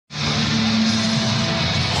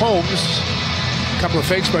Holmes. A couple of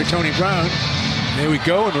fakes by Tony Brown. There we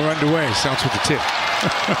go, and we're underway. Celtics with the tip.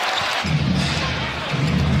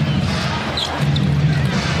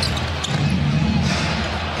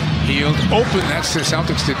 Hield open. That's the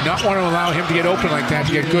Celtics did not want to allow him to get open like that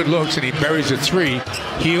to get good looks, and he buries a three.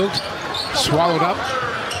 Hield swallowed up.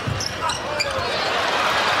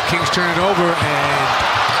 Kings turn it over, and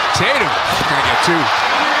Tatum gonna get two.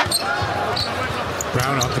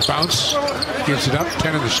 Brown off the bounce, gives it up.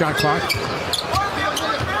 10 on the shot clock.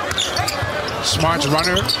 Smart's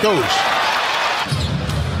runner goes.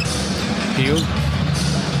 Hield.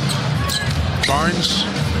 Barnes.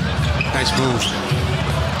 Nice move.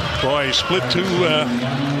 Boy, split two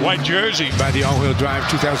white jersey. By the all-wheel drive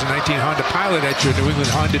 2019 Honda Pilot at your New England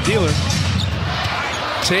Honda dealer.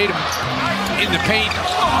 Tatum in the paint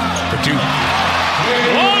for two.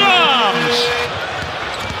 Long arms!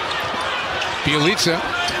 Bielitsa.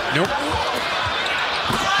 Nope.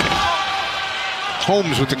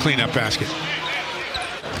 Holmes with the cleanup basket.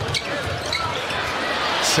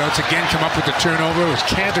 Celtics again come up with the turnover. It was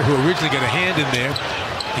Cantor who originally got a hand in there.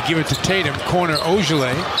 They give it to Tatum. Corner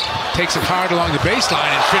Ogilvy takes it hard along the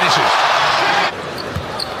baseline and finishes.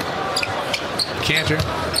 Cantor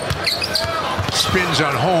spins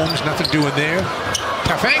on Holmes. Nothing doing there.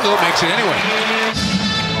 Tough angle, makes it anyway.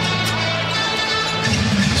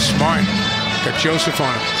 Smart got Joseph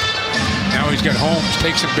on him. Now he's got Holmes.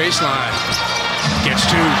 Takes him baseline. Gets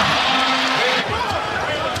two.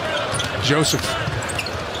 Joseph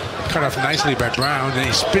cut off nicely by Brown. Then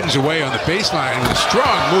he spins away on the baseline with a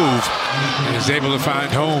strong move and is able to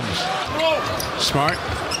find Holmes. Smart.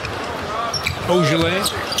 Ogilvy.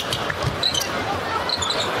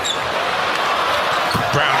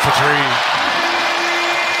 Brown for three.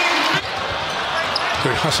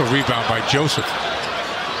 Good hustle rebound by Joseph.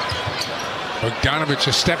 Bogdanovich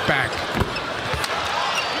a step back.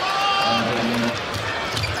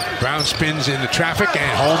 Brown spins in the traffic,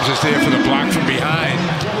 and Holmes is there for the block from behind.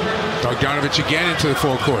 Bogdanovich again into the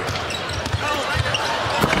forecourt.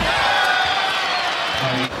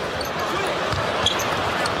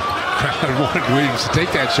 Crowd wanted Williams to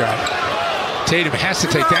take that shot. Tatum has to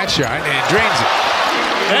take that shot and drains it.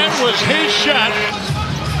 That was his shot.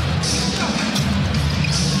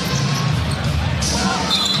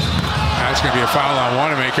 That's going to be a foul on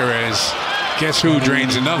Wanamaker as guess who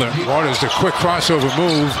drains another. Waters the quick crossover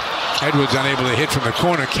move. Edwards unable to hit from the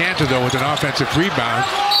corner. Cantor, though, with an offensive rebound.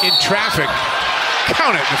 In traffic.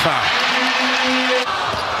 Count it, the foul.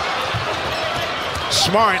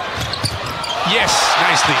 Smart. Yes,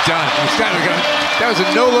 nicely done. That was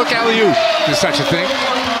a no-look alley-oop. There's such a thing.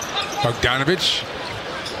 Bogdanovich.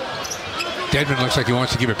 Dedmon looks like he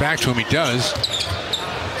wants to give it back to him. He does.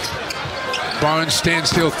 Barnes stands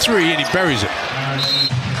still three, and he buries it.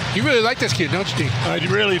 You really like this kid, don't you, Steve? I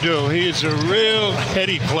really do. He is a real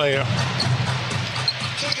heady player.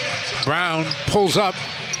 Brown pulls up,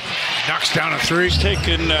 knocks down a three. He's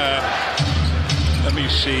taken, let me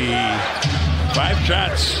see, 5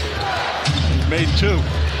 shots. He's made 2.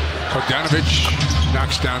 Bogdanovich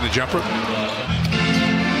knocks down the jumper.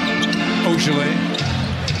 Ogilvy.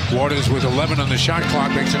 Waters with 11 on the shot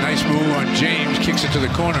clock, makes a nice move on James, kicks it to the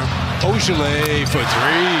corner. Ogilvy for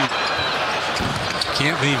 3.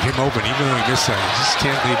 Can't leave him open, even though he missed that. Just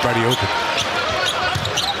can't leave Buddy open.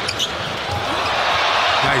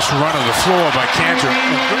 Nice run of the floor by Cantor.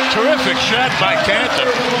 Terrific shot by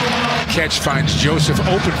Cantor. Catch finds Joseph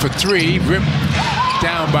open for 3. Ripped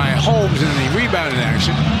down by Holmes in the rebounded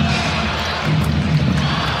action.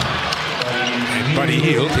 And Buddy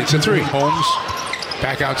Hield hits a 3. Holmes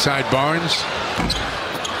back outside Barnes.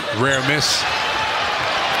 Rare miss.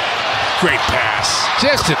 Great pass.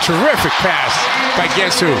 Just a terrific pass by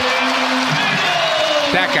guess who?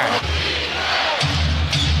 That guy.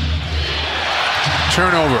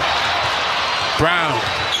 Turnover. Brown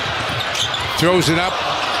throws it up.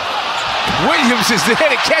 Williams is there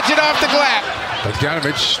to catch it off the glass.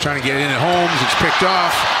 Bogdanovich trying to get in at Holmes. It's picked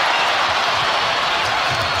off.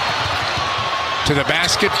 To the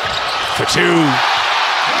basket for 2.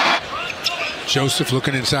 Joseph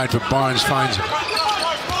looking inside for Barnes, finds him.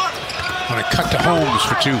 On a cut to Holmes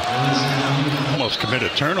for 2. Almost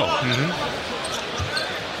committed turnover.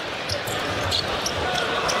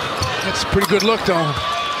 That's a pretty good look, though.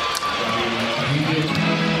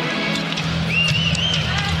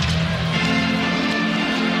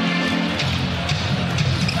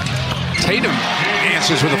 Tatum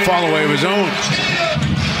answers with a fall away of his own.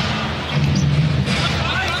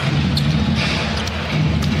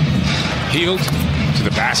 Hield to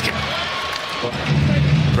the basket.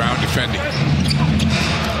 Brown defending.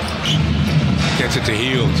 Gets it to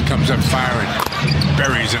Hield. Comes up firing.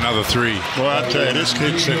 Buries another three. Well, I'll tell you, this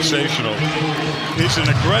kid's sensational. He's an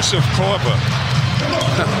aggressive corver.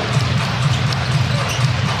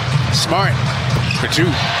 Smart for two.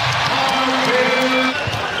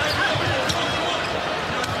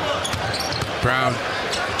 Brown.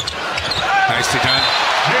 Nicely done.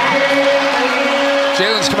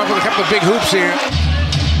 Jalen's come up with a couple of big hoops here.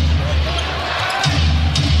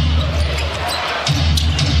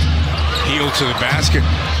 Hield to the basket.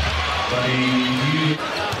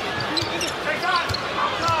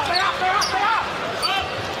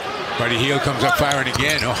 Buddy Hield comes up firing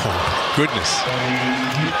again. Oh, goodness.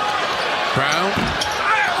 Brown.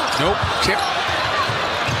 Nope. Tip.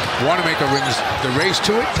 Wanamaker wins the race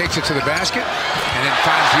to it, takes it to the basket, and then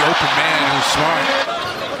finds the open man who's smart.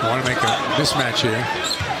 Wanamaker mismatch here.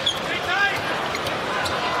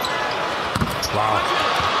 Wow.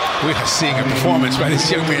 We are seeing a performance by this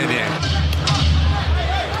young man here.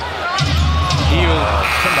 Hield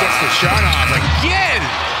gets the shot off again.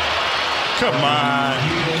 Come on.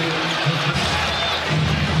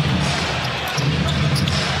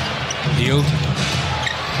 Hield.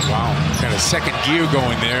 Wow. Got a second gear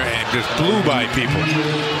going there and just blew by people.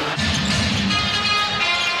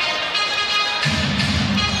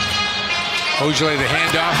 Ojale the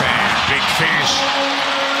handoff and big finish.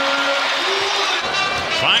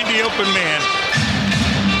 Find the open man.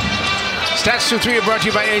 Stats 2-3 are brought to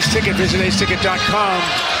you by Ace Ticket. Visit aceticket.com.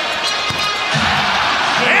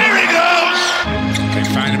 There he goes! They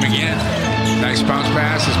find him again. Nice bounce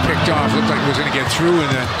pass is picked off. Looked like he was going to get through, and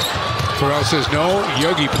then Pharrell says no.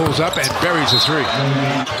 Yogi pulls up and buries a three.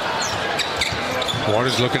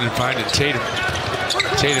 Waters looking and finding Tatum.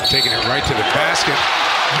 Tatum taking it right to the basket,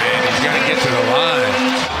 and he's got to get to the line.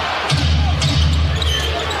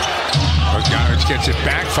 Bogdanovich gets it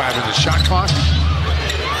back. 5 in the shot clock.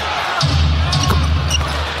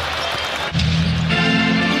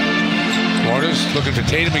 Waters looking for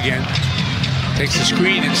Tatum again. Takes the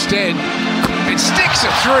screen instead and sticks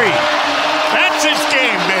a three. That's his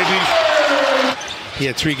game, baby. He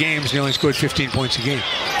had 3 games and he only scored 15 points a game.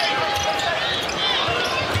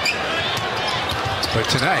 But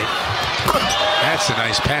tonight, that's a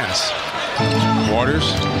nice pass.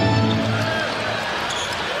 Waters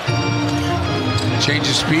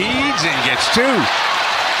changes speeds and gets 2.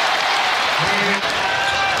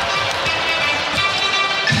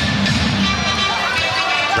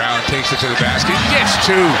 Brown takes it to the basket, gets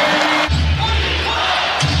 2.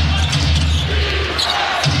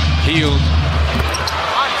 Hield.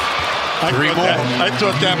 3 more. I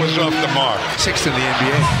thought that was off the mark. 6th in the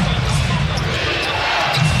NBA.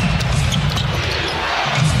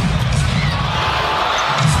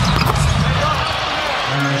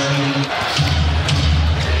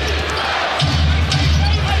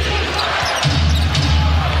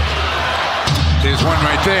 There's one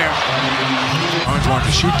right there. Orange wanted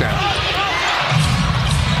to shoot that.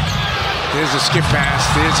 There's a skip pass.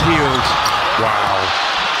 There's Hield. Wow.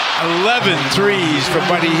 11 threes for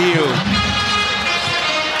Buddy Hield.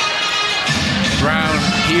 Brown,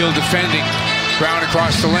 Hield defending. Brown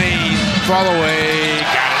across the lane. Fall away.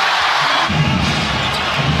 Got it.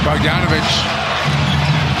 Bogdanovich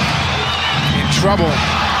in trouble.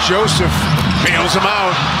 Joseph bails him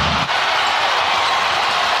out.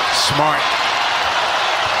 Smart.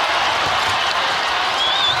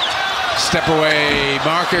 Step away,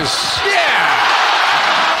 Marcus. Yeah!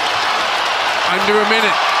 Under a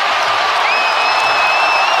minute.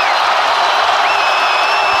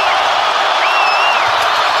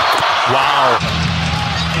 Wow.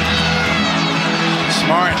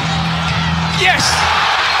 Smart. Yes!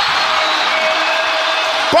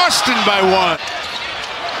 Boston by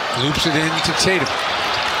 1. Loops it in to Tatum.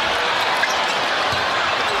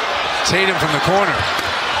 Tatum from the corner.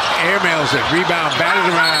 Airmails it, rebound, batted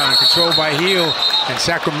around, controlled by Hield, and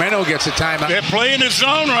Sacramento gets a timeout. They're playing the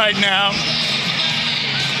zone right now,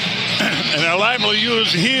 and they're liable to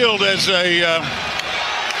use Hield as a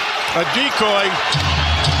decoy.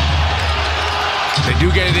 They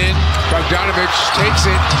do get it in. Bogdanovich takes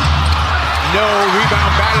it. No,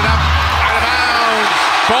 rebound, batted up, out of bounds.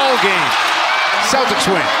 Ball game. Celtics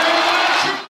win.